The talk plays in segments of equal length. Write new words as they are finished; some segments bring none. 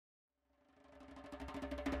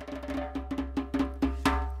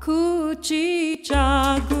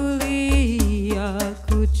Kuchichagulia,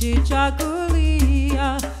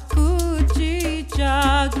 kuchichagulia,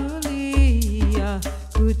 kuchichagulia,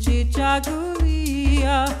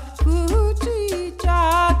 kuchichagulia,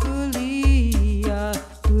 kuchichagulia,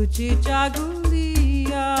 kuchichagulia.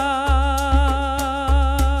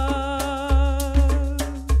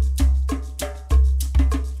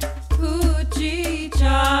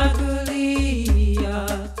 Kuchichagulia,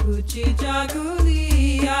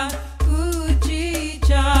 kuchichagulia,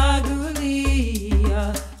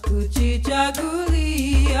 kuchichagulia,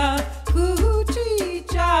 kuchichagulia,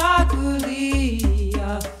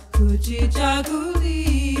 kuchichagulia,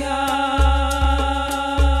 kuchichagulia.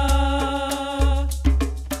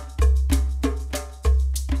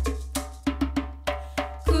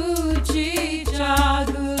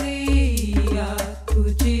 Kuchichagulia,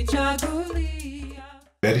 kuchichagulia.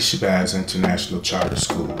 Betty Shabazz International Charter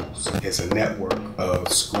Schools is a network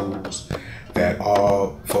of schools that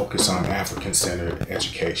all focus on African-centered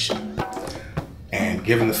education. And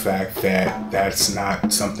given the fact that that's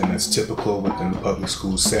not something that's typical within the public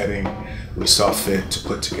school setting, we saw fit to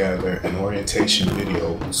put together an orientation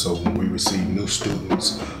video so when we receive new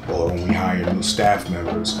students or when we hire new staff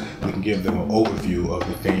members, we can give them an overview of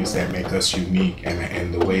the things that make us unique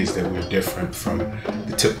and the ways that we're different from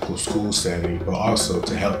the typical school setting, but also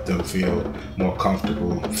to help them feel more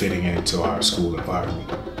comfortable fitting into our school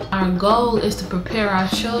environment. Our goal is to prepare our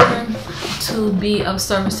children to be of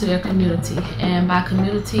service to their community, and by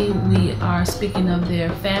community we are speaking of their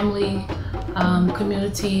family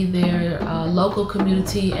community, their local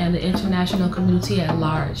community, and the international community at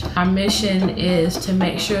large. Our mission is to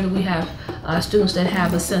make sure that we have students that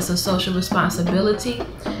have a sense of social responsibility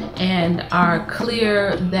and are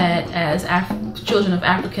clear that as children of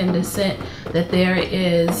African descent that there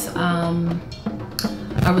is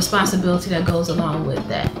a responsibility that goes along with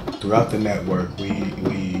that. Throughout the network,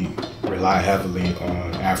 we rely heavily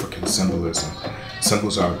on African symbolism.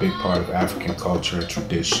 Symbols are a big part of African culture and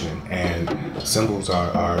tradition, and symbols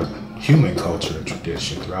are human culture and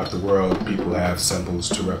tradition. Throughout the world, people have symbols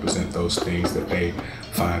to represent those things that they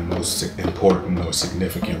find most important or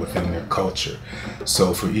significant within their culture.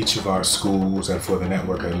 So for each of our schools and for the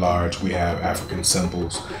network at large, we have African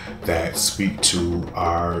symbols that speak to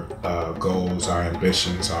our goals, our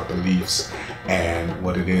ambitions, our beliefs, and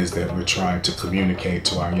what it is that we're trying to communicate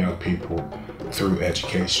to our young people through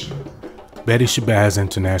education. Betty Shabazz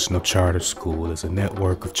International Charter School is a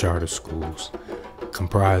network of charter schools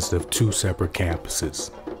comprised of two separate campuses,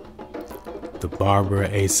 the Barbara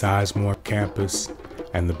A. Sizemore campus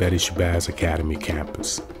and the Betty Shabazz Academy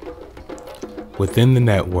campus. Within the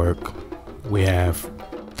network, we have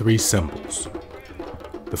three symbols.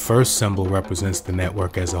 The first symbol represents the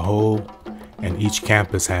network as a whole, and each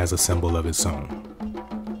campus has a symbol of its own.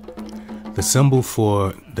 The symbol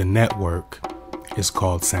for the network is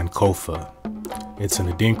called Sankofa. It's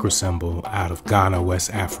an Adinkra symbol out of Ghana,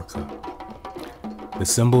 West Africa. The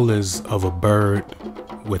symbol is of a bird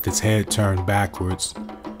with its head turned backwards,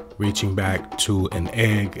 reaching back to an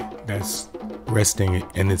egg that's resting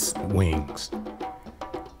in its wings.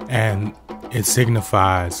 And it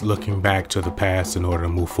signifies looking back to the past in order to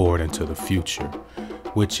move forward into the future,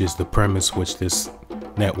 which is the premise which this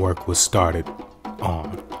network was started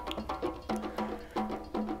on.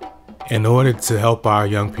 In order to help our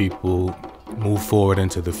young people move forward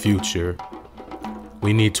into the future,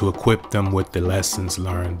 we need to equip them with the lessons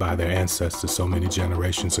learned by their ancestors so many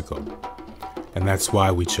generations ago. And that's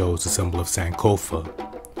why we chose the symbol of Sankofa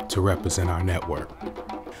to represent our network.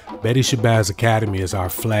 Betty Shabazz Academy is our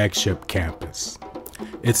flagship campus.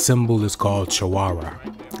 Its symbol is called Chawara,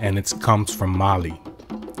 and it comes from Mali.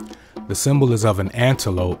 The symbol is of an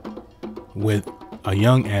antelope with a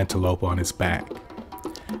young antelope on its back.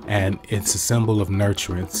 And it's a symbol of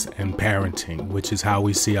nurturance and parenting, which is how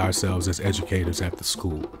we see ourselves as educators at the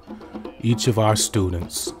school. Each of our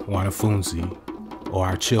students, Wanafunzi, or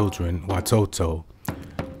our children, Watoto,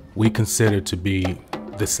 we consider to be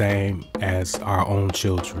the same as our own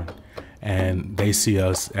children, and they see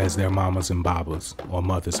us as their mamas and babas, or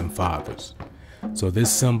mothers and fathers. So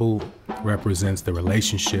this symbol represents the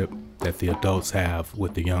relationship that the adults have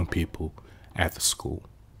with the young people at the school.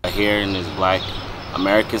 Here in this Black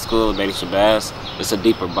American school, Betty Shabazz, it's a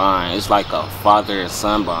deeper bond. It's like a father and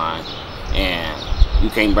son bond, and you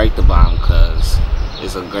can't break the bond because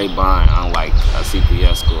it's a great bond, unlike a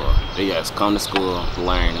CPS school. They just come to school,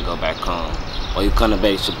 learn, and go back home. Or you come to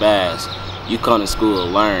Betty Shabazz, you come to school,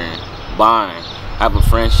 learn, bond, have a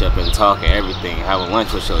friendship and talk and everything, have a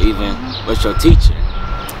lunch with even with your teacher.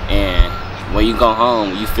 And when you go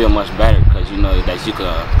home, you feel much better because you know that you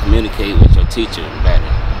can communicate with your teacher better.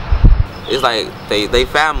 it's like they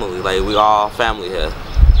family. Like we all family here.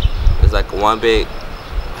 It's like one big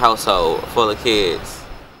household full of kids.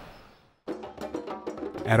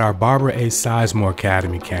 At our Barbara A. Sizemore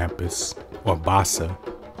Academy campus, or BASA,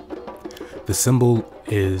 the symbol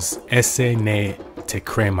is Ese Ne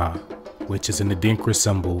Tekrema, which is an Adinkra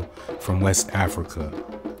symbol from West Africa,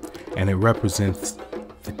 and it represents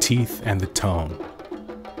the teeth and the tongue.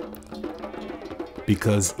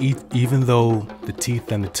 Because even though the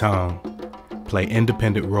teeth and the tongue play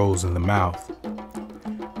independent roles in the mouth,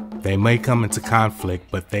 they may come into conflict,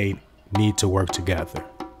 but they need to work together.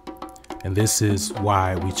 And this is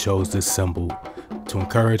why we chose this symbol, to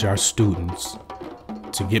encourage our students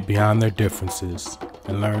to get beyond their differences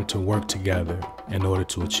and learn to work together in order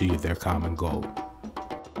to achieve their common goal.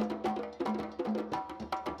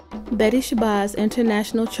 Betty Shabazz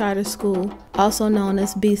International Charter School, also known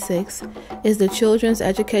as B6, is the children's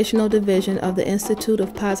educational division of the Institute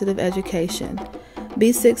of Positive Education.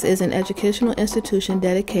 B6 is an educational institution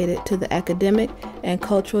dedicated to the academic and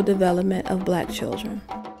cultural development of Black children.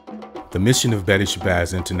 The mission of Betty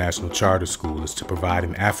Shabazz International Charter School is to provide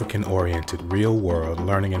an African-oriented, real-world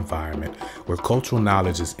learning environment where cultural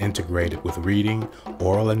knowledge is integrated with reading,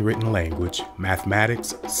 oral and written language,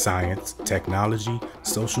 mathematics, science, technology,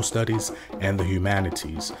 social studies, and the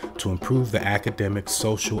humanities to improve the academic,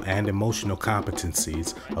 social, and emotional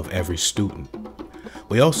competencies of every student.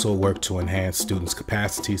 We also work to enhance students'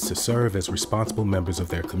 capacities to serve as responsible members of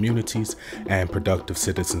their communities and productive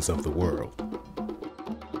citizens of the world.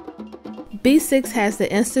 B6 has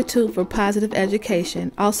the Institute for Positive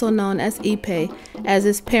Education, also known as IPE, as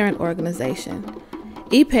its parent organization.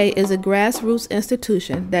 IPE is a grassroots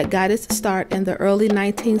institution that got its start in the early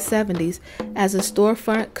 1970s as a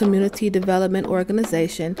storefront community development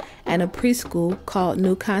organization and a preschool called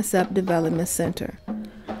New Concept Development Center.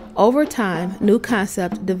 Over time, New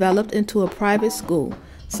Concept developed into a private school,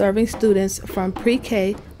 serving students from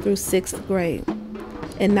pre-K through 6th grade.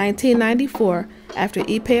 In 1994, after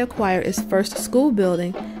IPE acquired its first school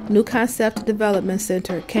building, New Concept Development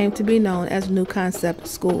Center came to be known as New Concept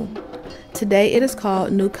School. Today it is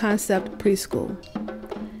called New Concept Preschool.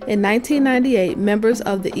 In 1998, members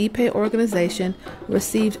of the IPE organization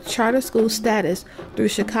received charter school status through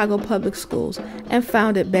Chicago Public Schools and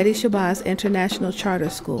founded Betty Shabazz International Charter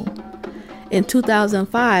School. In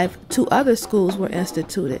 2005, 2 other schools were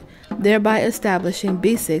instituted, thereby establishing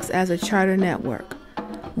B6 as a charter network.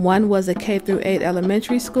 One was a K-8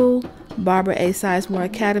 elementary school, Barbara A. Sizemore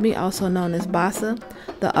Academy, also known as BASA.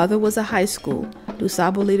 The other was a high school,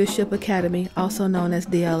 DuSable Leadership Academy, also known as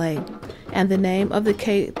DLA. And the name of the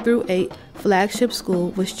K-8 flagship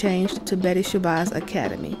school was changed to Betty Shabazz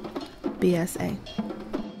Academy, BSA.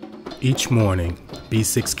 Each morning,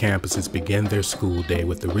 B6 campuses begin their school day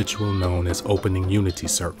with the ritual known as Opening Unity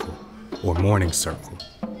Circle, or Morning Circle.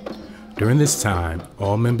 During this time,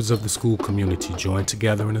 all members of the school community join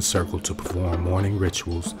together in a circle to perform morning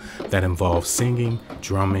rituals that involve singing,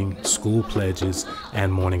 drumming, school pledges,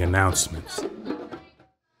 and morning announcements.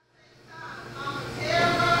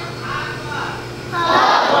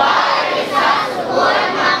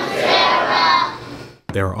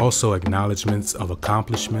 There are also acknowledgments of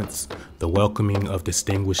accomplishments, the welcoming of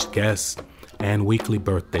distinguished guests, and weekly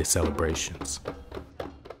birthday celebrations.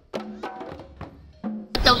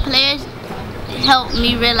 The players helped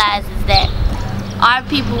me realize is that our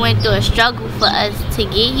people went through a struggle for us to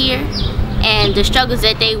get here, and the struggles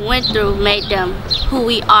that they went through made them who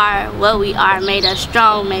we are, what we are, made us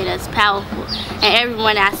strong, made us powerful. And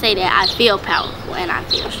everyone I say that, I feel powerful and I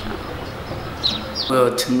feel strong.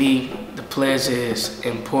 Well, to me, the players is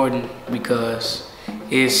important because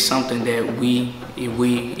it's something that we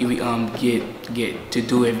get to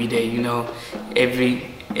do every day. You know, every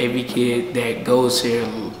kid that goes here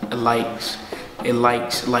likes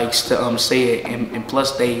to say it, and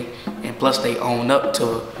plus they own up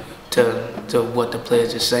to what the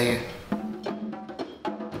players are saying.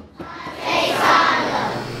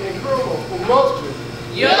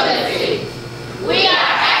 Unity. We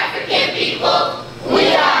are African people.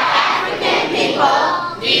 We are African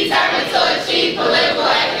people. Determined to achieve political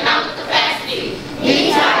and economic capacity.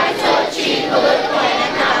 Determined to achieve political and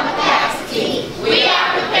economic capacity. We are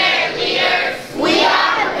prepared leaders. We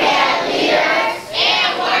are prepared leaders.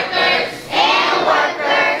 And workers. And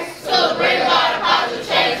workers. To bring about a positive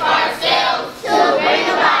change for ourselves. To bring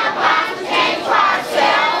about a positive change for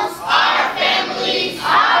ourselves. Our families.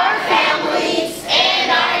 Our families. And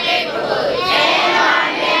our neighborhoods. And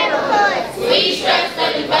our neighborhoods. We stress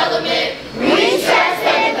the development. We stress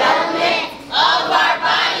the development of our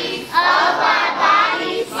bodies.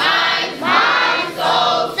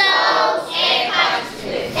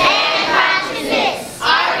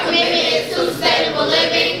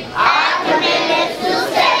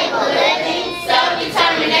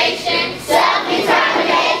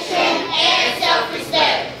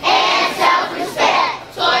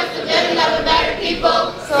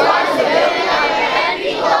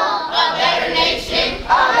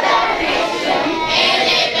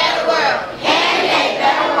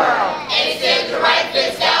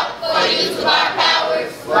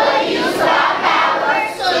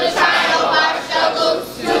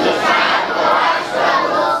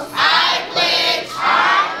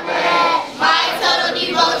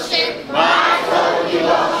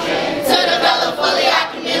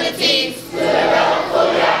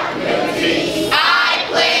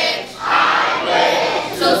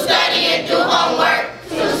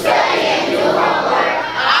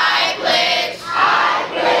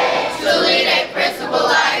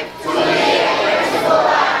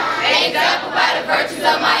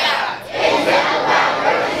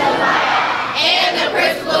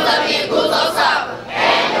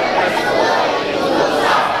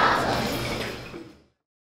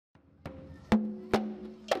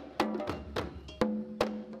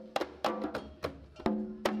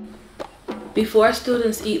 Before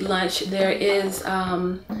students eat lunch, there is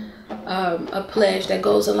a pledge that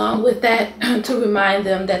goes along with that to remind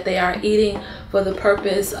them that they are eating for the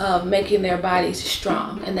purpose of making their bodies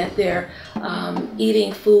strong, and that they're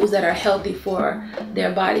eating foods that are healthy for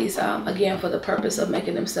their bodies, again, for the purpose of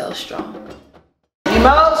making themselves strong.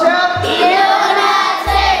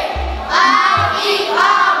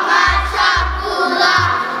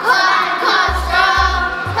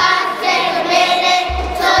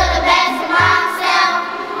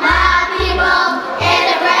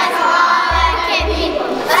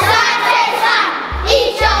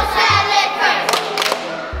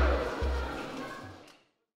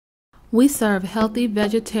 We serve healthy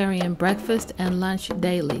vegetarian breakfast and lunch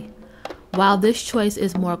daily. While this choice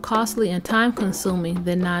is more costly and time-consuming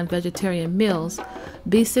than non-vegetarian meals,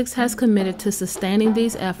 B6 has committed to sustaining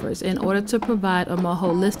these efforts in order to provide a more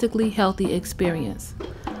holistically healthy experience.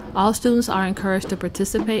 All students are encouraged to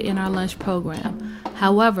participate in our lunch program.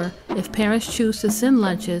 However, if parents choose to send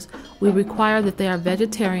lunches, we require that they are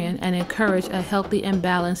vegetarian and encourage a healthy and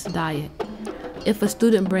balanced diet. If a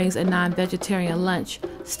student brings a non-vegetarian lunch,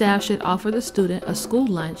 staff should offer the student a school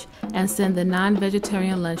lunch and send the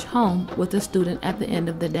non-vegetarian lunch home with the student at the end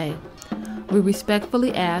of the day. We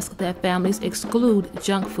respectfully ask that families exclude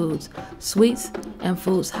junk foods, sweets, and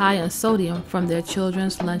foods high in sodium from their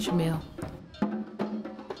children's lunch meal.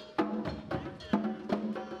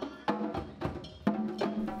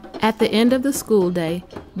 At the end of the school day,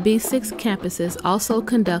 B6 campuses also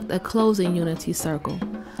conduct a closing unity circle.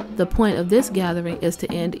 The point of this gathering is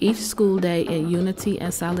to end each school day in unity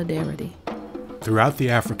and solidarity. Throughout the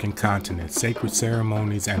African continent, sacred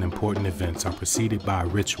ceremonies and important events are preceded by a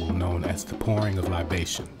ritual known as the pouring of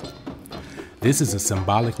libation. This is a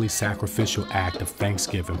symbolically sacrificial act of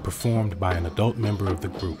thanksgiving performed by an adult member of the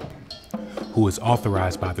group, who is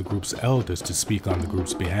authorized by the group's elders to speak on the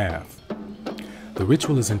group's behalf. The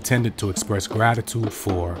ritual is intended to express gratitude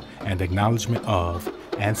for and acknowledgement of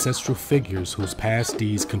ancestral figures whose past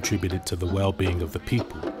deeds contributed to the well-being of the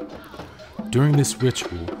people. During this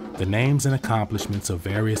ritual, the names and accomplishments of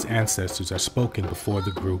various ancestors are spoken before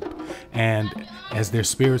the group, and as their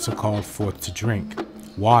spirits are called forth to drink,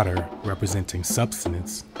 water, representing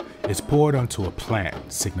substance, is poured onto a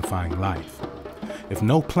plant, signifying life. If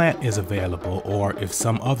no plant is available, or if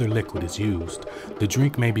some other liquid is used, the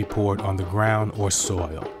drink may be poured on the ground or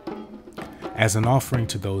soil, as an offering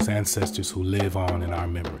to those ancestors who live on in our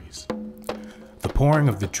memories. The pouring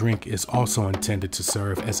of the drink is also intended to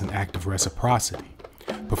serve as an act of reciprocity,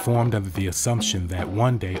 performed under the assumption that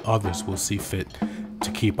one day others will see fit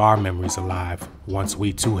to keep our memories alive once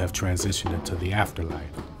we too have transitioned into the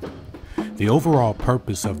afterlife. The overall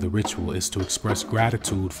purpose of the ritual is to express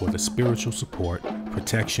gratitude for the spiritual support,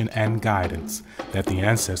 protection, and guidance that the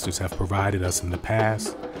ancestors have provided us in the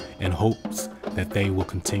past, in hopes that they will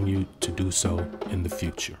continue to do so in the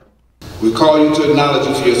future. We call you to acknowledge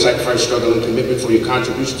you for your sacrifice, struggle, and commitment, for your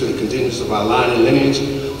contribution to the continuance of our line and lineage,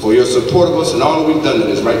 for your support of us and all that we've done that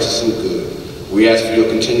is righteous and good. We ask for your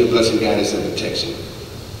continued blessing, guidance, and protection.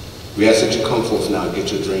 We ask that you come forth now,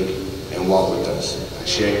 get your drink, and walk with us.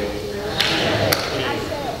 Ashe.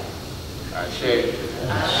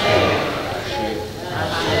 Ashe.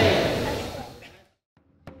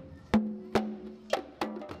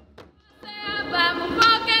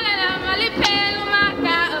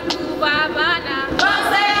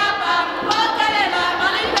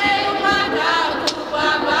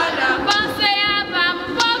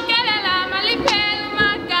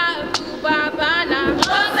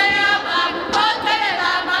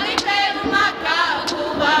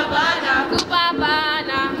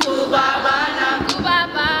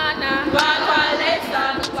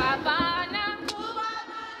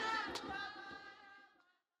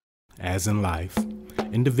 As in life,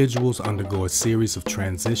 individuals undergo a series of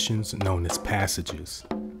transitions known as passages.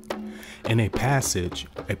 In a passage,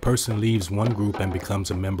 a person leaves one group and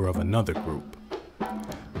becomes a member of another group.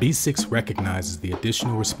 B6 recognizes the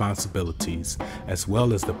additional responsibilities as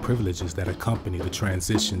well as the privileges that accompany the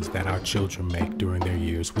transitions that our children make during their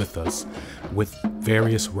years with us, with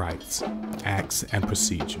various rites, acts, and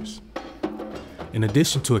procedures. In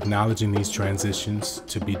addition to acknowledging these transitions,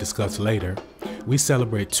 to be discussed later, we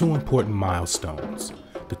celebrate two important milestones: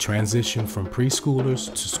 the transition from preschoolers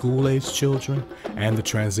to school-age children, and the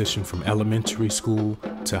transition from elementary school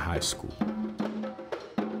to high school.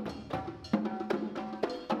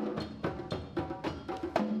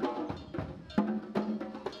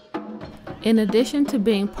 In addition to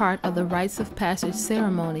being part of the rites of passage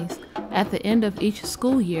ceremonies, at the end of each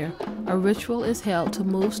school year, a ritual is held to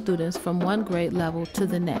move students from one grade level to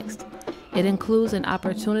the next. It includes an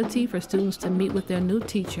opportunity for students to meet with their new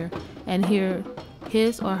teacher and hear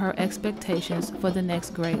his or her expectations for the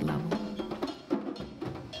next grade level.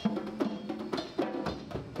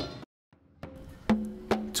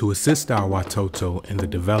 To assist our Watoto in the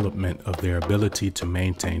development of their ability to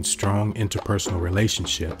maintain strong interpersonal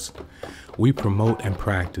relationships, we promote and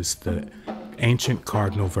practice the ancient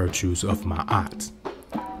cardinal virtues of Ma'at,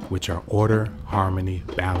 which are order, harmony,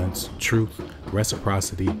 balance, truth,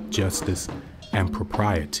 reciprocity, justice, and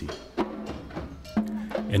propriety.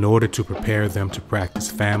 In order to prepare them to practice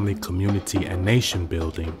family, community, and nation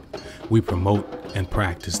building, we promote and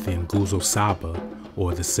practice the Nguzo Saba,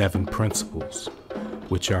 or the 7 principles,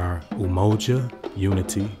 which are Umoja,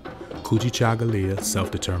 unity, Kujichagulia,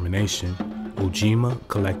 self-determination, Ujima,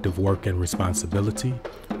 collective work and responsibility,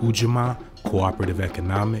 Ujamaa, cooperative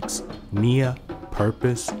economics, Nia,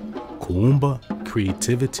 purpose, Kuumba,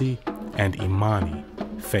 creativity, and Imani,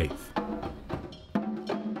 faith.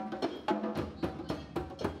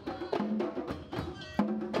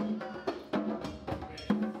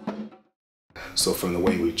 So from the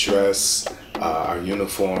way we dress, our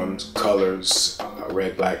uniforms, colors,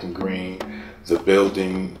 red, black, and green, the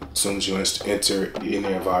building, as soon as you enter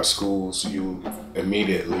any of our schools, you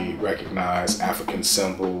immediately recognize African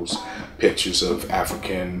symbols, pictures of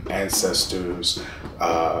African ancestors.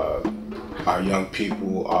 Our young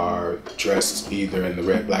people are dressed either in the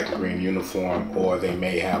red, black, and green uniform, or they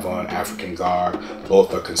may have on African garb.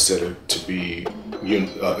 Both are considered to be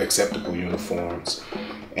acceptable uniforms.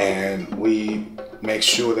 And we make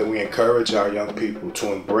sure that we encourage our young people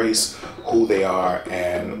to embrace who they are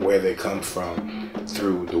and where they come from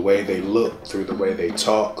through the way they look, through the way they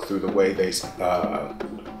talk, through the way they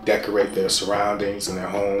decorate their surroundings and their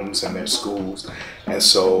homes and their schools. And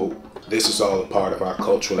so this is all a part of our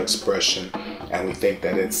cultural expression, and we think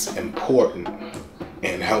that it's important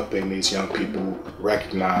in helping these young people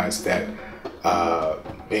recognize that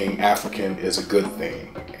being African is a good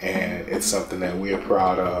thing, and it's something that we are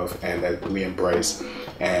proud of and that we embrace,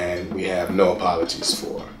 and we have no apologies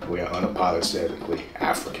for. We are unapologetically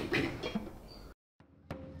African people.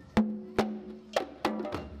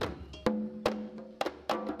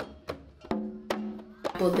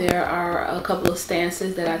 There are a couple of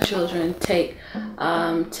stances that our children take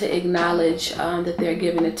to acknowledge that they're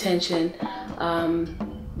giving attention.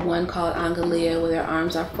 One called Angalia, where their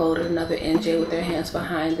arms are folded, another NJ with their hands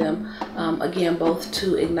behind them. Again, both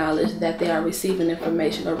to acknowledge that they are receiving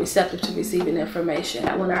information or receptive to receiving information.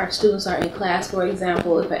 When our students are in class, for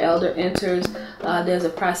example, if an elder enters, there's a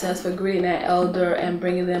process for greeting that elder and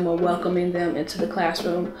bringing them or welcoming them into the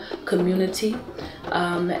classroom community,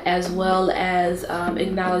 as well as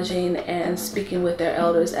acknowledging and speaking with their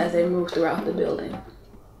elders as they move throughout the building.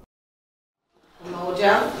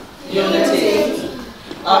 Umoja, unity.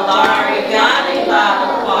 Abari Gani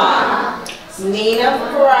Baba Nina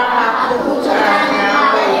Furaha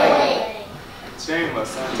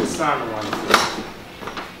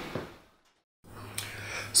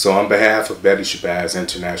So on behalf of Betty Shabazz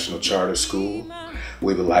International Charter School,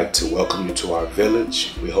 we would like to welcome you to our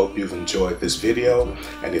village. We hope you've enjoyed this video,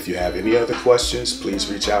 and if you have any other questions,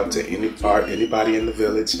 please reach out to anybody in the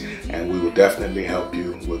village, and we will definitely help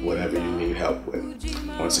you with whatever you need help with.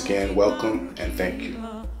 Once again, welcome and thank you.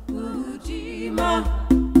 Ujima,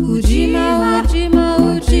 Ujima,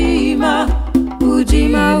 Ujima,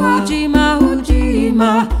 Ujima, Ujima,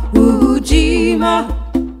 Ujima, Ujima.